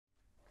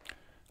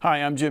Hi,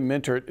 I'm Jim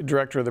Mintert,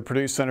 Director of the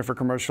Purdue Center for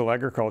Commercial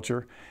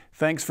Agriculture.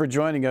 Thanks for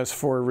joining us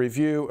for a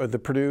review of the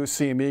Purdue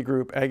CME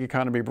Group Ag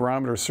Economy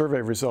Barometer survey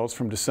results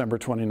from December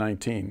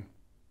 2019.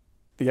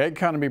 The Ag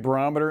Economy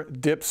Barometer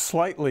dipped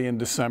slightly in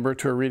December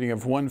to a reading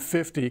of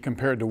 150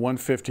 compared to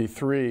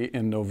 153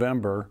 in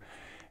November.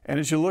 And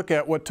as you look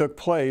at what took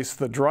place,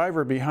 the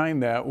driver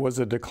behind that was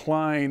a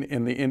decline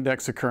in the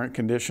index of current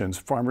conditions.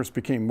 Farmers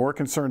became more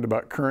concerned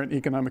about current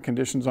economic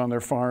conditions on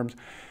their farms,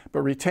 but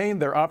retained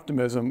their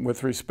optimism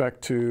with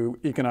respect to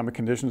economic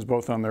conditions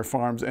both on their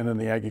farms and in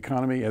the ag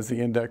economy, as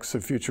the index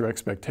of future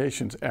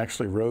expectations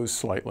actually rose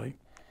slightly.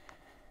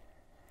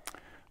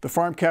 The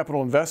Farm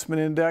Capital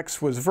Investment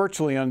Index was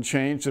virtually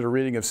unchanged at a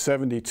reading of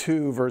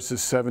 72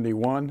 versus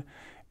 71,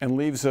 and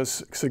leaves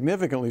us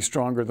significantly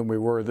stronger than we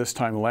were this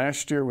time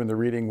last year when the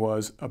reading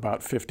was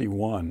about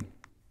 51.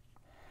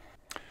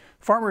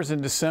 Farmers in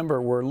December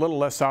were a little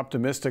less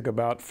optimistic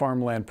about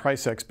farmland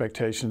price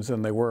expectations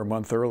than they were a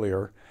month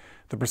earlier.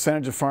 The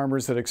percentage of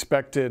farmers that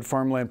expected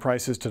farmland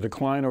prices to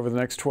decline over the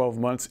next 12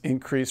 months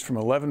increased from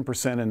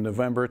 11% in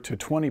November to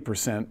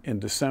 20% in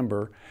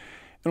December.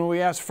 And when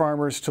we asked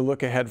farmers to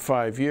look ahead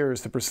 5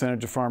 years, the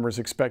percentage of farmers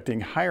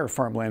expecting higher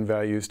farmland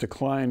values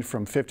declined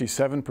from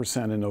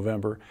 57% in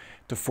November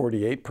to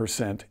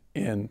 48%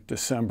 in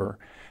December.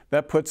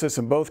 That puts us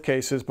in both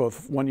cases,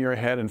 both 1 year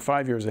ahead and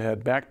 5 years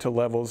ahead, back to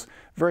levels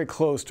very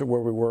close to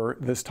where we were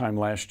this time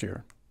last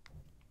year.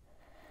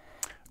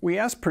 We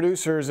asked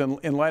producers, in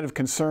light of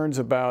concerns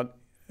about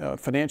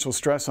financial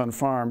stress on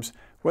farms,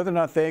 whether or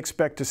not they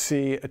expect to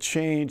see a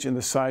change in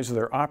the size of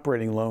their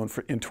operating loan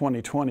in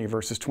 2020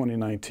 versus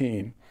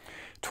 2019.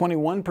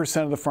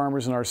 21% of the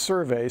farmers in our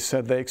survey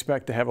said they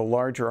expect to have a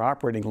larger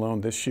operating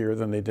loan this year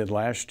than they did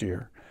last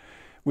year.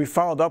 We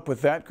followed up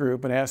with that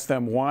group and asked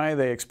them why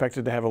they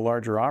expected to have a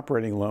larger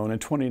operating loan, and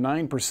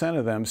 29%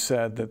 of them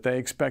said that they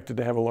expected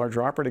to have a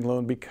larger operating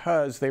loan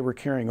because they were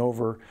carrying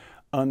over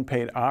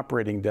unpaid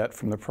operating debt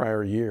from the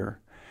prior year.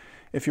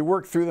 If you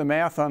work through the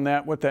math on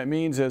that, what that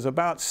means is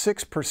about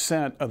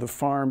 6% of the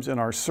farms in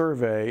our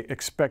survey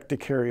expect to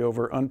carry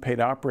over unpaid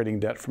operating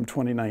debt from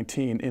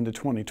 2019 into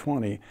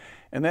 2020,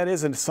 and that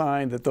is a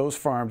sign that those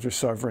farms are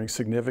suffering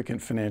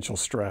significant financial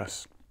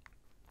stress.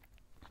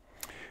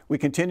 We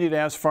continue to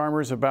ask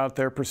farmers about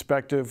their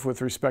perspective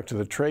with respect to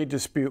the trade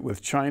dispute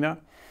with China.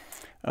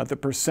 The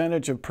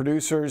percentage of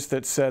producers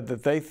that said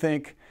that they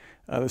think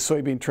the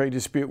soybean trade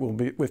dispute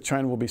with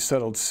China will be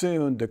settled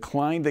soon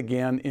declined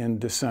again in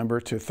December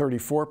to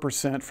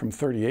 34% from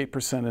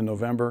 38% in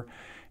November.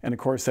 And of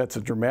course, that's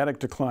a dramatic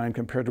decline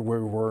compared to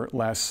where we were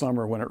last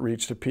summer when it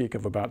reached a peak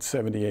of about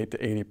 78 to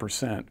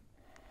 80%.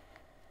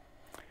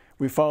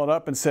 We followed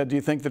up and said, do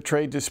you think the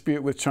trade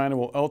dispute with China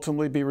will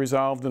ultimately be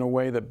resolved in a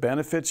way that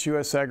benefits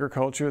U.S.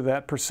 agriculture?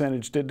 That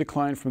percentage did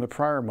decline from the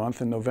prior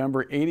month. In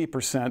November,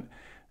 80%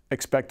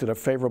 expected a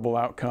favorable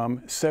outcome.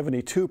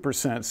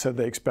 72% said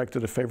they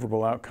expected a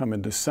favorable outcome in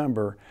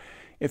December.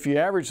 If you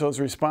average those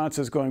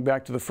responses going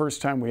back to the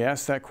first time we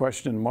asked that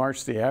question in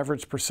March, the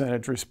average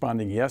percentage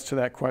responding yes to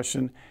that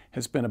question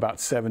has been about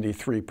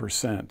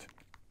 73%.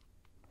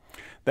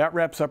 That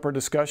wraps up our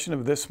discussion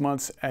of this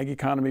month's Ag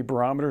Economy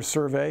Barometer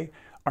survey.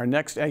 Our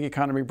next Ag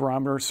Economy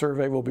Barometer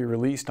survey will be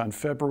released on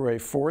February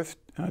 4th,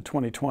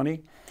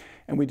 2020.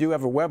 And we do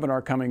have a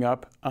webinar coming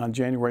up on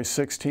January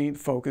 16th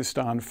focused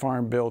on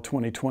Farm Bill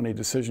 2020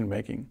 decision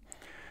making.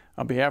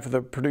 On behalf of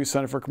the Purdue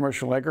Center for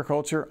Commercial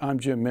Agriculture, I'm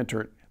Jim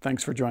Mintert.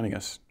 Thanks for joining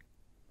us.